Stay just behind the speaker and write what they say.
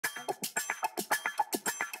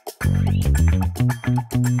Hey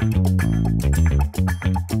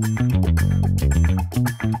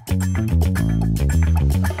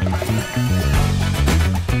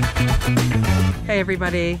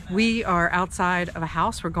everybody, we are outside of a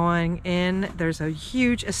house. We're going in. There's a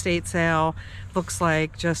huge estate sale. Looks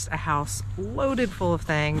like just a house loaded full of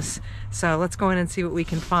things. So let's go in and see what we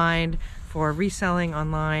can find for reselling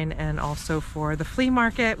online and also for the flea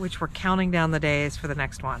market, which we're counting down the days for the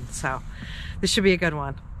next one. So this should be a good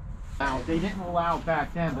one. They didn't allow it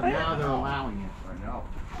back then, but now they're allowing it. I know.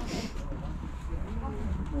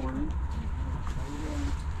 Good morning.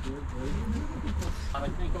 I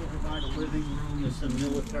think over by the living room there's some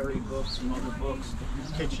military books, some other books.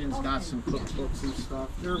 Kitchen's got some cookbooks and stuff.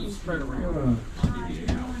 They're spread around.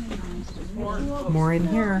 More in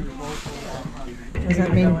here. Does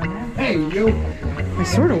that mean? Hey, you! I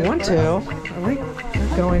sort of want to. I like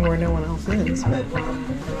going where no one else is, but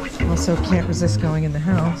also can't resist going in the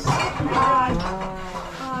house. Hi.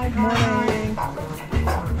 Hi. Morning.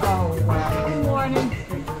 Oh, wow. Good morning.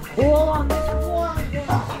 All on this floor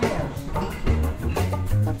downstairs.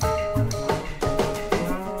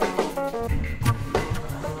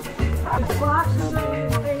 There's boxes of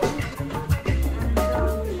these things.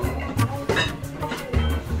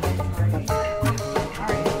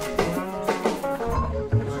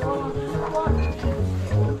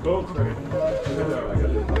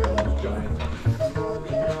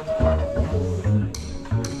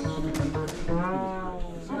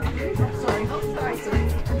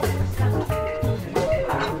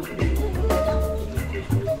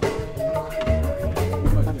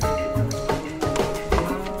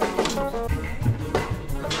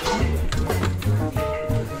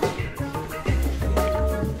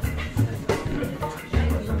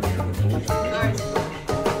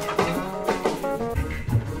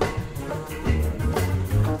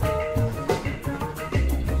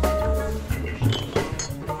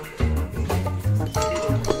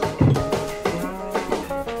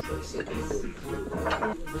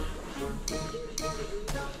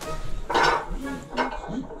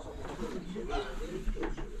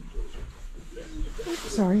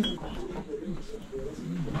 Sorry. Do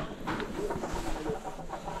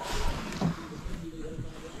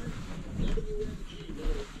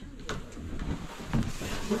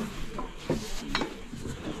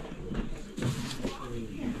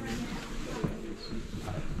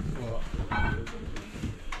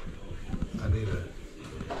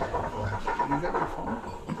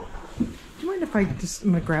you mind if I'm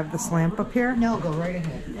gonna grab this lamp up here? No, go right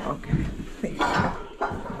ahead. Okay. Thank you.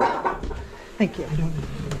 Thank you.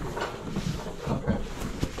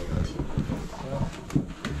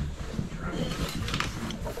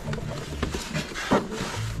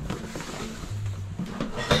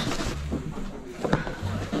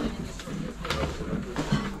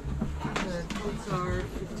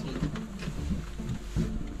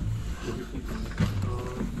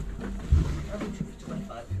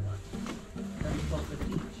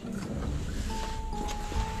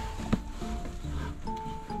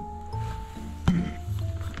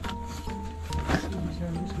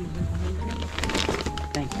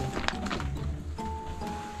 Thank you.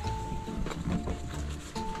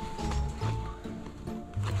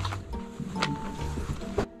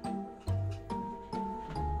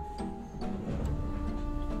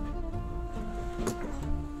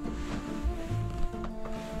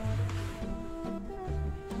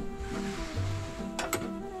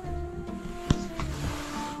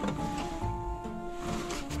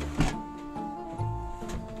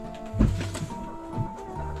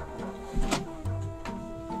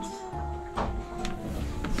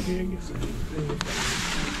 Yeah,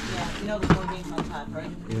 you know the one being on top,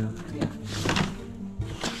 right? Yeah. Yeah.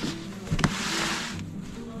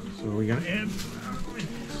 So we're gonna add.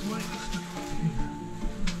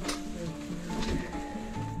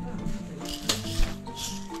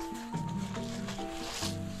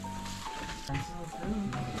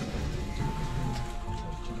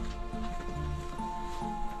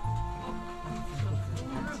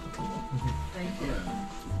 Thank you.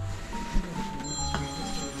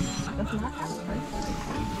 Oh,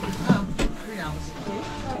 $3.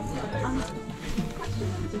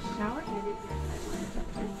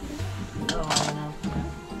 Oh, I know.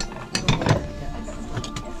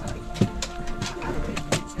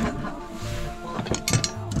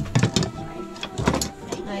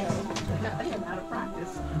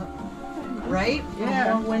 Right?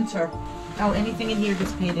 Yeah. Long winter. Oh, anything in here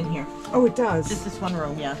just paid in here. Oh, it does. Just this one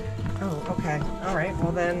room, yeah. Oh, okay. All right.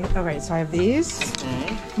 Well then, okay. So I have these.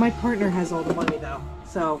 Okay. My partner has all the money though,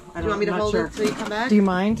 so I Do you want me to hold it till you come back? Do you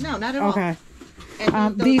mind? No, not at all. Okay.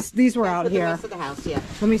 And those- These were that's out for the here. rest of the house, yeah.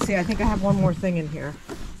 Let me see. I think I have one more thing in here.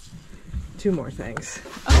 Two more things.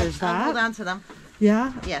 There's that. Hold on to them.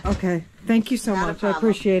 Yeah? Yes. Okay. Thank you so Not a much. I problem.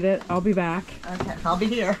 appreciate it. I'll be back. Okay, I'll be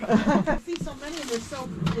here. I see so many, they're so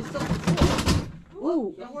cool.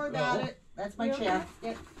 Ooh, don't worry about it. That's my chair.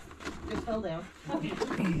 Yep. Just fell down.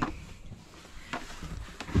 Okay.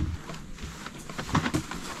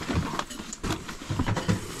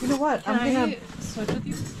 You know what? Can I switch with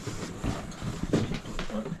you?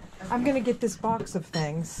 I'm gonna get this box of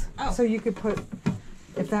things. Oh. So you could put,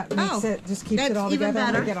 if that makes Oh, it, just keeps it that's all even together. I'm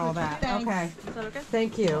gonna better. get all that. Thanks. Okay. Is that okay?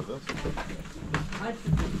 Thank you.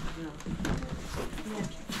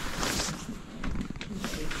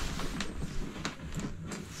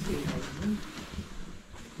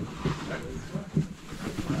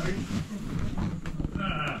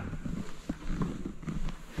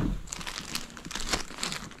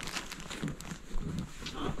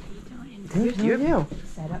 Good. How are you?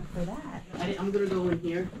 Set up for that. I'm gonna go in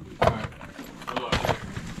here.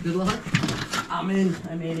 Good luck. I'm in.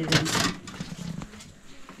 I made it in.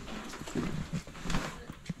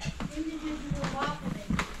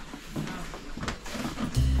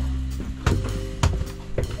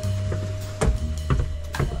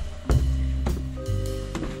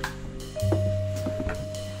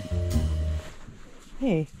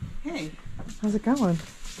 Hey, Hey. how's it going?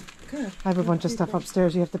 Good. I have a bunch of stuff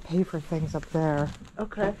upstairs. You have to pay for things up there.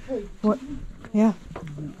 Okay. What? Yeah.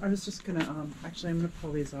 I was just gonna, actually, I'm gonna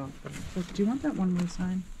pull these off. But do you want that one-way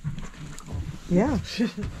sign? It's kind of cool. Yeah.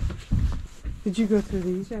 Did you go through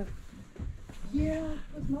these yet? Yeah, it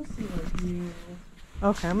was mostly like new.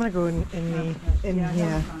 Okay, I'm gonna go in here.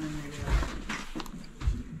 That's fine, maybe.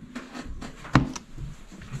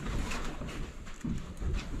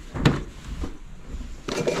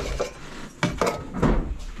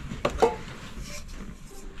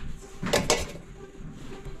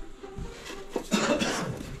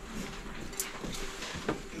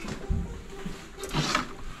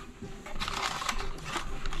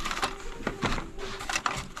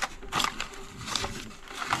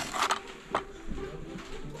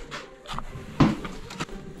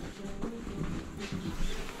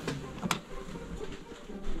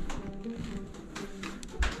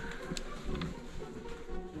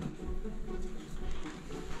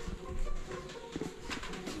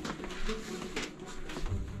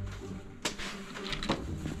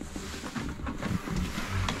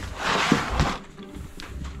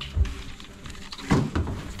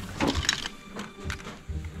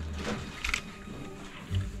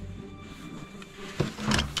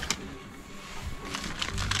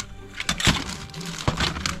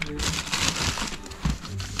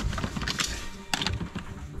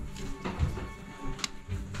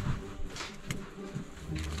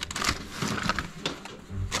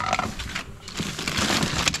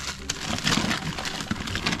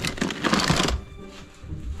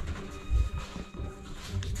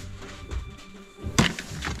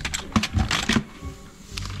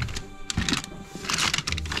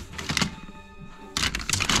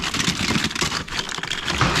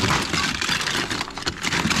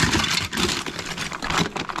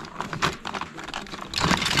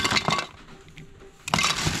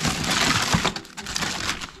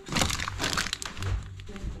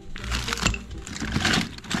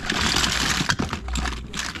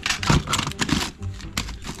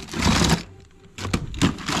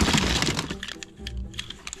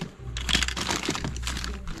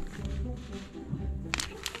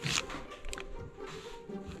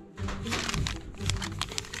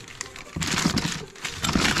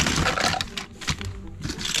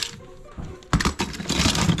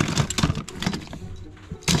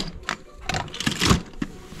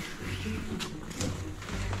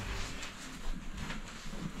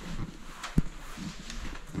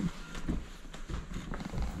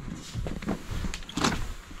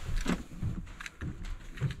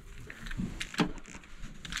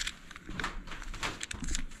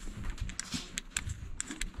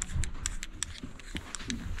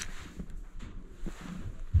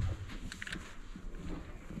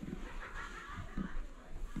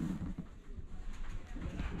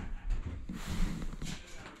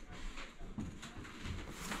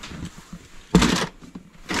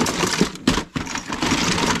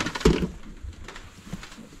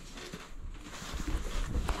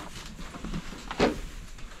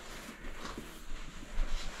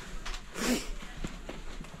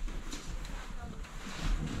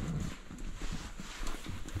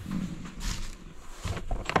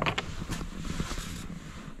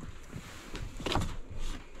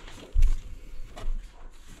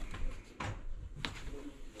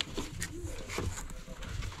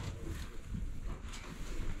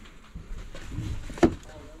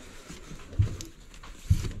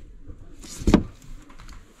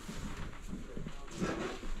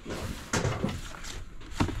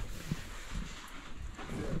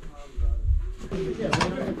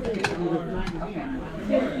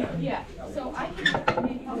 Yeah, so I can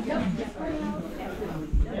maybe go down this way.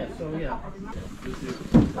 Yeah, so yeah.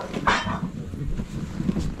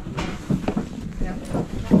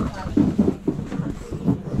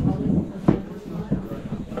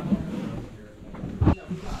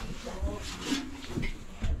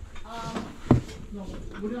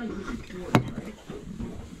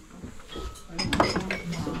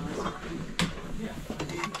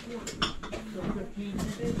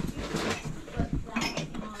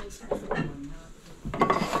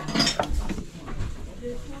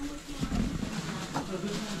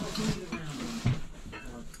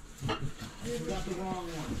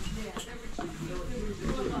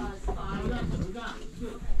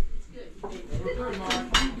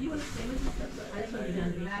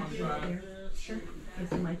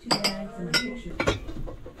 My 2 bags and my picture.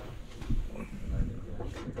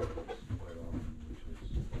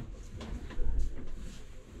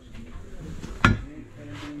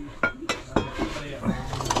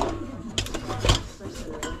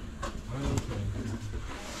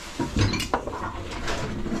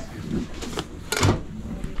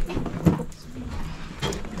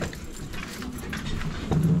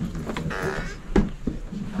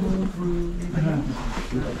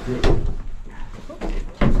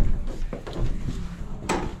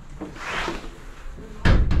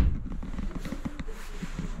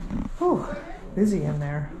 Oh, busy in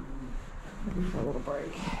there. Maybe for a little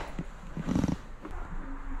break.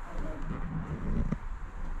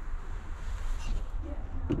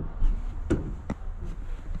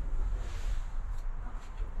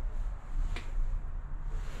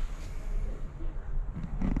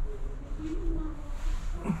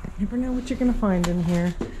 Never know what you're gonna find in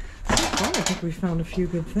here. So far, I think we found a few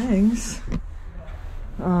good things.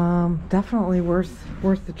 Definitely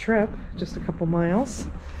worth the trip. Just a couple miles.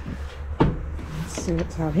 Let's see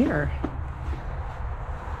what's out here.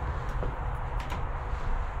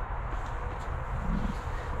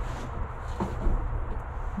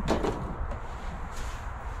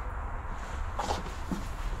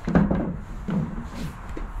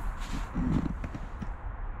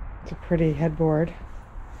 It's a pretty headboard.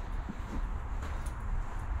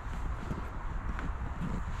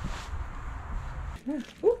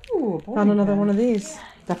 Ooh, found another one of these.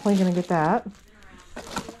 Definitely gonna get that.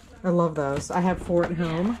 I love those. I have 4 at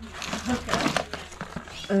home. Okay.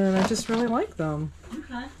 And I just really like them.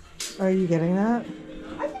 Okay. Are you getting that?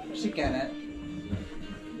 I think you should get it.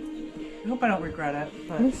 I hope I don't regret it,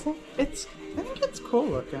 but Let me see. I think it's cool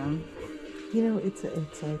looking. You know, it's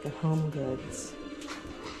like a home goods.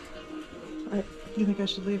 You think I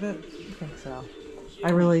should leave it? I think so. I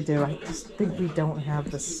really do. I just think we don't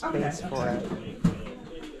have the space for it.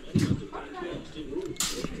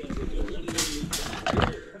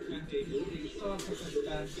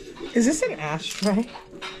 Is this an ashtray?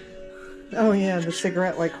 Oh yeah, the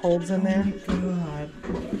cigarette like holds in there. God.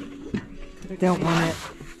 Don't want it.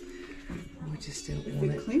 We just don't If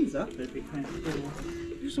want it it. cleans up, it'd be kind of cool.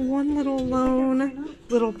 There's one little lone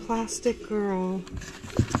little plastic girl.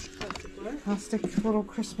 Plastic little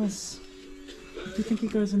Christmas. Do you think he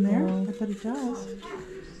goes in there? No. I bet he does.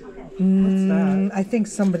 What's that? I think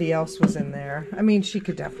somebody else was in there. I mean, she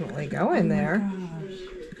could definitely go in there. Oh gosh.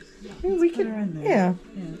 I mean, we Put could. her in there.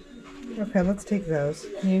 Yeah. Okay, let's take those.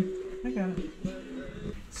 You. I got it.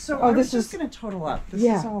 So Oh, I this was just is- gonna total up. This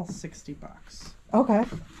Yeah. is all $60. Okay.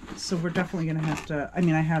 So we're definitely gonna have to. I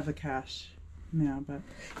mean, I have the cash now, but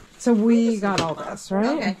So we got all this, right?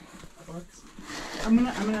 Okay. I'm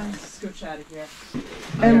gonna scooch out of here.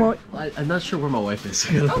 And what? I'm not sure where my wife is.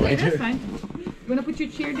 Okay, that's fine. You want to put your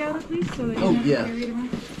chair down, please, so that you Oh, have yeah. area to run?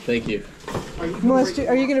 Thank you. Melissa,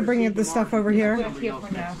 are you going to bring the stuff over here? Here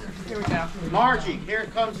for now. Here we go. Margie, here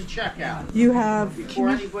comes the checkout. You have. Before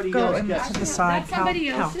anybody Go else and gets to the it. side. That's somebody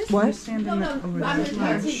Cal. else's. Can you What? stand in the, over I'm there?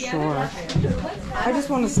 gonna take Sure. I just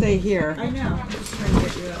want to stay here. I know. I'm just trying to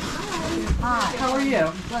get you up. Hi. How are you?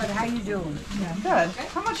 Good, how you doing? Yeah, good.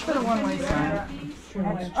 How much for the one-way sign?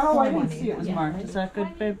 Oh, I didn't see it was marked. Is that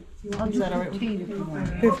good, babe? Is that all right?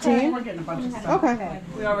 15? We're getting a bunch of stuff. Okay.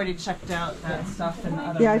 We already checked out that stuff in the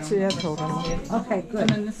other Yeah, room. I told him. Okay, And good.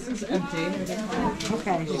 then this is empty.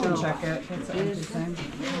 Okay, You so can check it. It's an empty thing.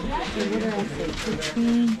 what did I say,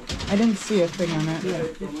 15? I didn't see a thing on it. Yeah,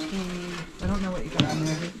 15. I don't know what you got on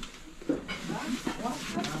there.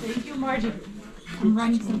 Thank you, Margie. I'm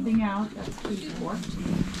running something out. That's food for.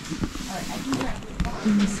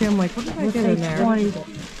 Let me see. I'm like, what did I get in there? 20,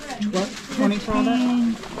 What? 20 for all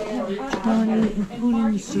that? 20,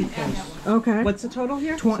 including the suitcase. Okay. What's the total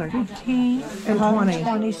here? 20 Sorry. 15 and 20.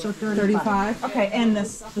 20, so 35. 35? Okay, and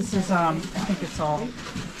this is I think it's all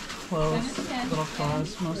clothes, little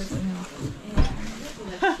clothes mostly.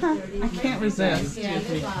 I can't resist. I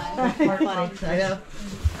know.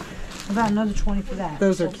 About another 20 for that.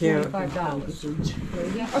 Those are cute.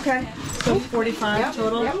 $45. Okay, so 45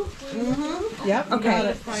 total. Yep.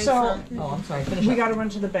 Okay, so Oh, I'm sorry. Finish we up. got to run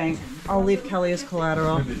to the bank. I'll leave Kelly as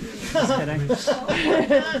collateral. Just kidding.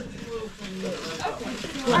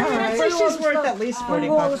 I mean, I'd say she's worth at least Put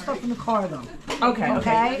all the 45. stuff in the car, though. Okay,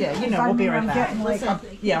 okay. Yeah, you know, we'll be right back.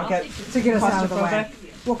 Yeah, I'll get To get us out of the way.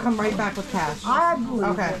 claustrophobic. We'll come right back with cash. I believe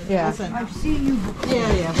Okay. it. Yeah. Listen, I've seen you before.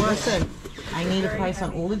 yeah. Listen, I need a price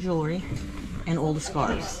on all the jewelry and all the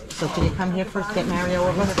scarves. So can you come here first, get Mario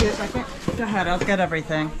over for a second? Go ahead, I'll get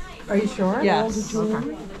everything. Are you sure? Yes.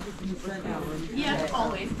 Okay. Yeah,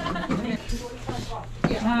 always.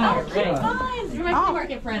 Oh, Okay, fine. You're my flea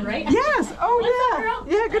market friend, right? Yes. Oh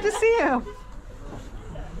yeah. Yeah. Good to see you.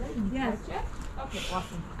 Yes, Jeff? Okay,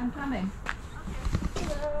 awesome. I'm coming.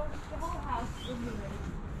 Hello. The whole house will be ready.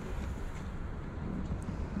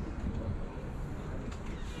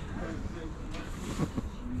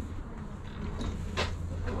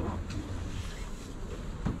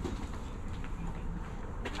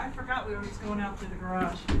 I forgot we were just going out through the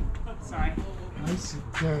garage. Sorry.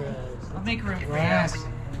 I'll make room for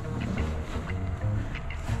you.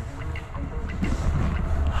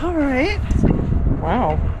 All right.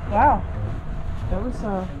 Wow. Wow. That was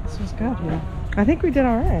this was good, yeah. I think we did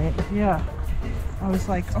all right. Yeah. I was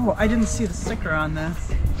like, oh, I didn't see the sticker on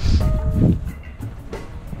this.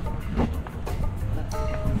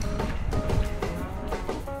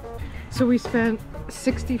 So we spent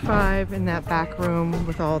 $65 in that back room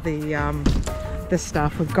with all the this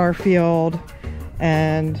stuff with Garfield,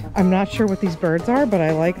 and I'm not sure what these birds are, but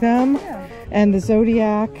I like them. Yeah. And the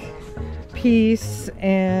Zodiac piece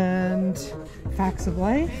and Facts of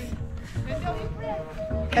Life.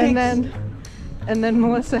 And then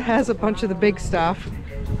Melissa has a bunch of the big stuff.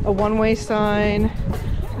 A one-way sign.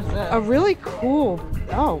 A really cool,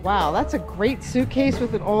 oh wow, that's a great suitcase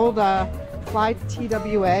with an old Fly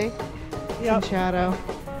TWA in shadow.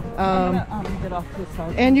 I'm gonna get off this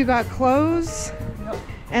side. And you got clothes. Yep.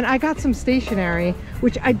 And I got some stationery,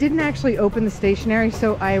 which I didn't actually open the stationery,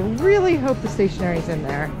 so I really hope the stationery's in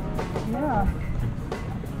there. Yeah.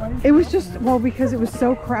 It was just, well, because it was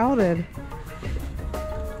so crowded.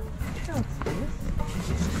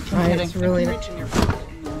 It's really reach in your pocket.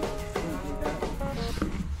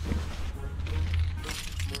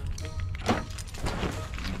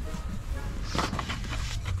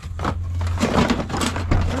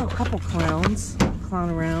 oh, a couple clown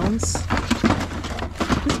arounds.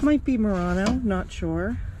 This might be Murano, not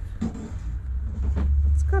sure.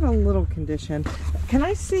 It's got a little condition. Can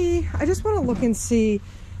I see? I just want to look and see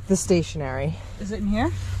the stationery. Is it in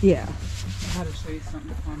here? Yeah. I had to show you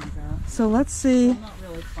something fun about. So let's see. Well, not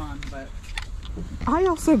really fun, but I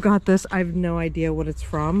also got this. I have no idea what it's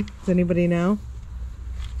from. Does anybody know?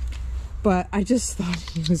 But I just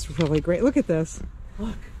thought it was really great. Look at this.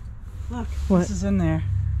 look, What? this is in there.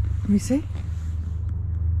 Let me see.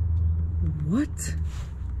 What?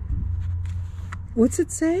 What's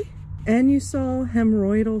it say? Anusol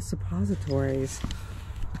hemorrhoidal suppositories.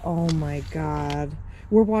 Oh my god.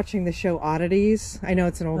 We're watching the show Oddities. I know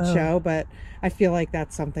it's an old show, but I feel like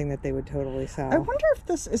that's something that they would totally sell. I wonder if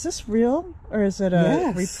is this real or is it a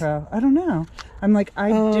Yes. repro? I don't know. I'm like, I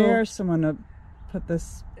dare someone to put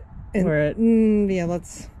this where it yeah,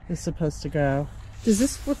 let's. is supposed to go. Does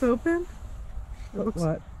this flip open? What?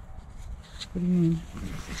 What do you mean?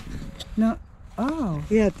 No. Oh.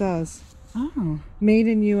 Yeah, it does. Oh. Made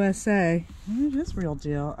in USA. Well, it is real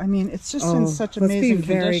deal. I mean, it's just in such let's amazing be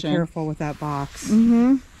very condition. careful with that box.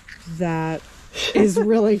 Mm-hmm. That is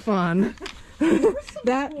really fun.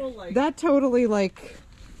 that cool, like- that totally like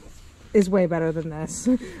is way better than this.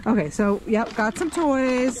 Okay, so yep, got some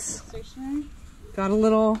toys. Stationery? Got a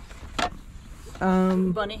little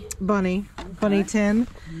Bunny. bunny tin,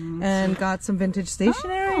 and got some vintage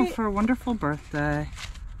stationery. Oh, for a wonderful birthday.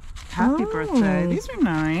 Happy Oh. birthday. These are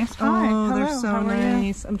nice. Hi. Oh, they're Hello. so How are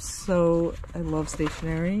you? nice. I love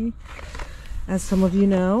stationery, as some of you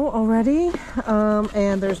know already.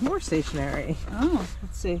 And there's more stationery. Oh,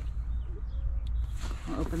 let's see.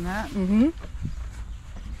 I'll open that. Mm-hmm.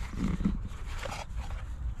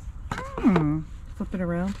 Flip it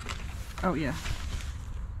around. Oh, yeah.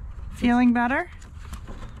 Feeling better?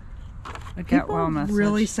 A get well message.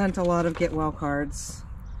 Really sent a lot of get well cards.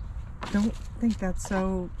 Don't think that's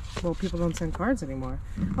so, well, people don't send cards anymore.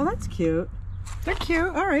 Oh, that's cute. They're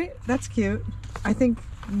cute. All right, that's cute. I think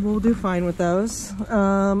we'll do fine with those.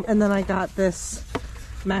 And then I got this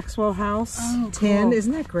Maxwell House tin. cool.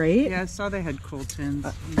 Isn't that great? Yeah, I saw they had cool tins.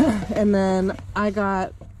 And then I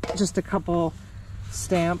got just a couple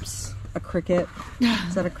stamps, a cricket.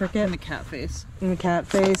 Is that a cricket? And the cat face. And the cat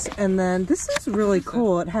face. And then this is really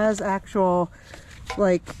cool. It has actual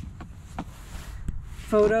like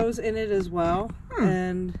photos in it as well.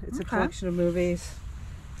 And it's a collection of movies.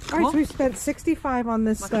 All right, so we spent $65 on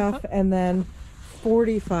this stuff and then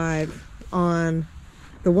 $45 on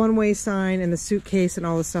the one-way sign and the suitcase and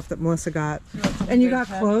all the stuff that Melissa got. And you got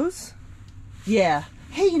clothes? Yeah.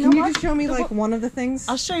 Hey, you know Can you what? just show me like one of the things?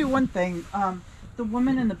 I'll show you one thing. The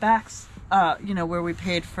woman in the backs, you know, where we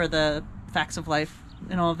paid for the Facts of Life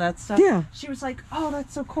and all of that stuff. Yeah. She was like, "Oh,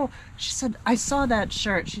 that's so cool." She said, "I saw that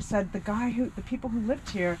shirt." She said, the people who lived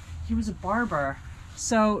here, he was a barber.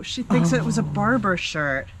 So she thinks it was a barber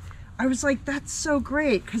shirt. I was like, that's so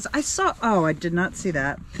great. Because I saw, I did not see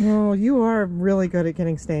that. Oh, you are really good at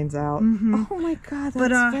getting stains out. Oh my God,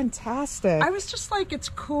 that's fantastic. I was just like, it's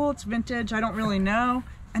cool, it's vintage, I don't really know.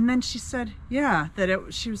 And then she said, yeah,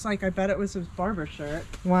 she was like, I bet it was a barber shirt.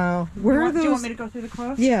 Wow. Where are those? Do you want me to go through the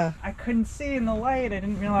clothes? Yeah. I couldn't see in the light. I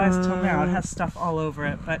didn't realize till now. It has stuff all over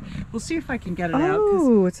it, but we'll see if I can get it out.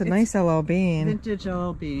 Oh, it's a nice LL Bean. Vintage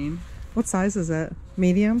LL Bean. What size is it?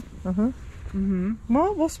 Medium?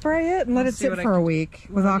 Well, we'll spray it and let it sit for a week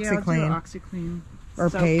with OxyClean. Yeah, I'll do OxyClean. Or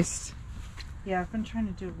paste. Yeah, I've been trying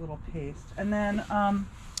to do a little paste. And then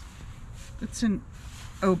it's an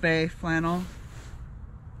Obey flannel.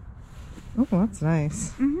 Oh, that's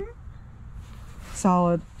nice.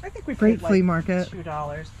 Solid. I think we Great paid flea like market.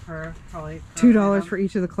 $2 per probably. $2 for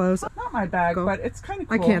each of the clothes. Not my bag, but it's kind of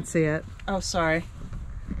cool. I can't see it. Oh, sorry.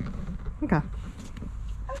 Okay.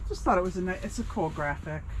 I just thought it was it's a cool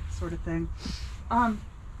graphic sort of thing.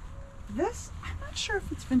 This, I'm not sure if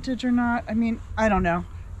it's vintage or not. I mean, I don't know.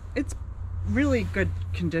 It's really good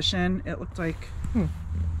condition. It looked like an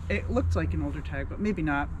older tag, but maybe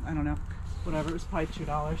not. I don't know. Whatever. It was probably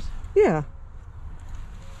 $2. Yeah.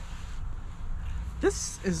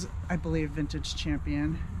 This is, I believe, vintage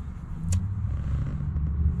Champion.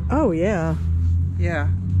 Oh yeah. Yeah,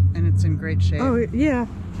 and it's in great shape. Oh yeah.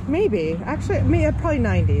 Maybe. Actually, probably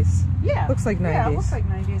 90s. Yeah. Looks like 90s. Yeah, it looks like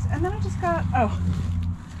 90s. And then I just got,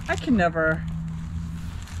 I can never.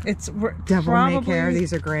 Devil May Care.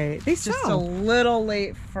 These are great. They just sell. a little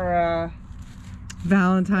late for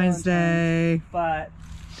Valentine's Day. But,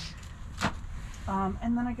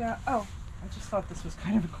 and then I got, I just thought this was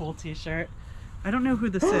kind of a cool t-shirt. I don't know who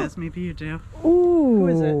this is. Maybe you do. Ooh. Who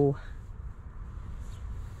is it?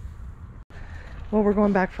 Well, we're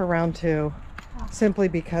going back for round 2 simply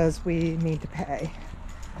because we need to pay.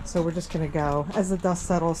 So we're just going to go. As the dust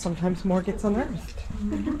settles, sometimes more gets unearthed.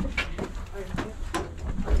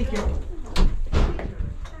 Thank you.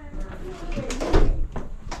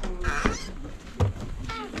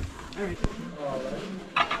 All right.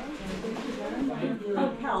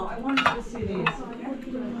 Oh, Cal, I wanted you to see these.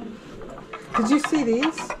 Did you see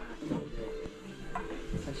these? I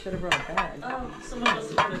should have brought a bag. Oh, someone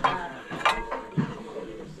else put it back.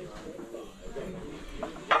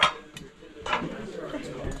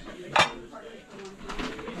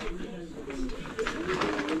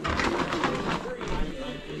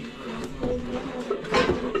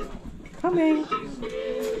 Coming.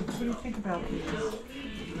 What do you think about these?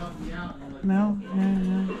 No.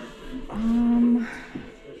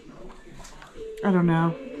 I don't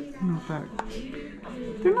know. Not that.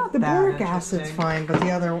 They're not The that boric acid's interesting. fine, but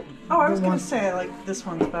the other. Oh, I was gonna say like this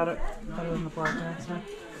one's better than the boric acid.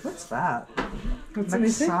 What's that? What's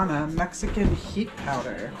anything? Mexana, Mexican heat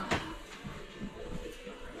powder.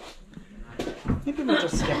 Maybe we'll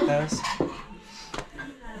just skip those.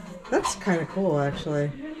 That's kind of cool,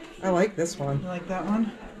 actually. I like this one. You like that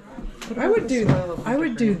one? I would do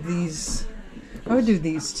these. I would do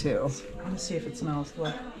these too. Let's see if it smells.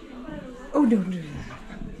 Look. Oh, don't do that.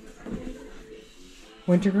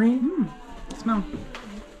 Wintergreen? Smell.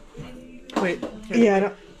 Wait. Here. Yeah, I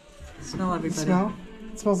don't Smell everybody. smell.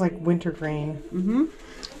 It smells like wintergreen. Mm-hmm.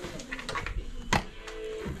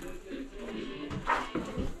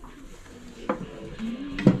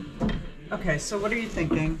 Okay, so what are you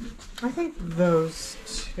thinking? I think those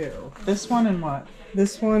two. This one and what?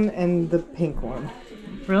 This one and the pink one.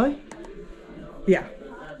 Really? Yeah.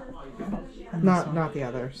 And Not the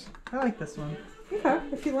others. I like this one. Okay.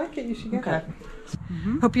 If you like it, you should get Okay.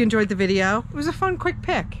 it. Hope you enjoyed the video. It was a fun, quick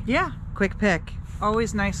pick. Yeah. Quick pick.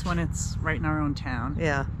 Always nice when it's right in our own town.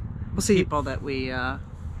 Yeah. We'll see. People that we know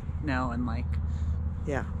and like.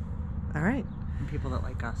 Yeah. All right. And people that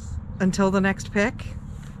like us. Until the next pick.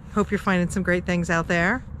 Hope you're finding some great things out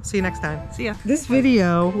there. See you next time. See ya. This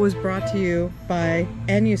video was brought to you by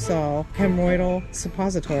Anusol Hemorrhoidal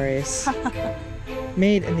Suppositories.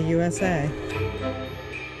 Made in the USA.